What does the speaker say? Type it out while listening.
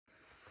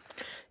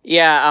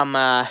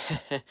Yeah,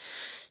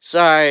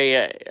 sorry,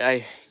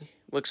 I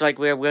looks like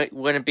we're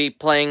gonna be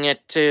playing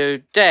it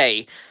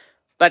today,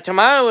 but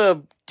tomorrow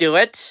we'll do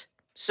it.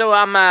 So,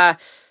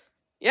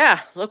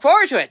 yeah, look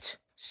forward to it.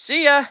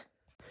 See ya.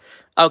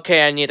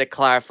 Okay, I need to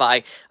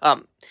clarify.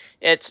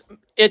 It's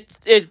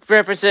it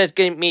references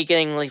me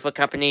getting Lethal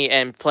Company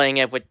and playing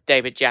it with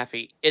David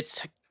Jaffe.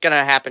 It's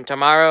gonna happen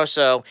tomorrow,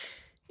 so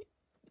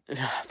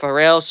for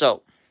real.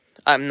 So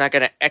I'm not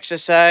gonna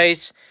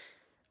exercise.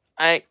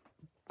 I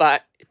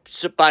but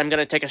but I'm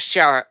gonna take a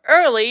shower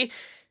early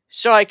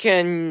so I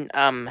can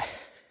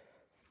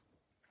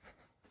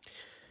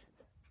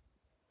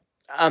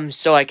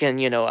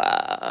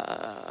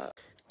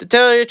to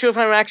tell you the truth,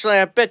 I'm actually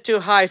a bit too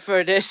high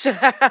for this.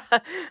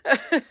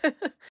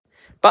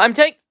 But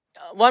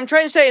what I'm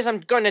trying to say is I'm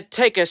going to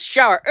take a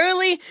shower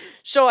early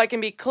so I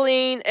can be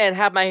clean and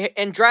have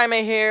and dry my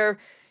hair,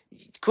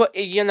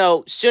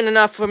 soon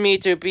enough for me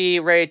to be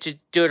ready to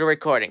do the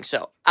recording.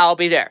 So I'll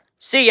be there.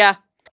 See ya.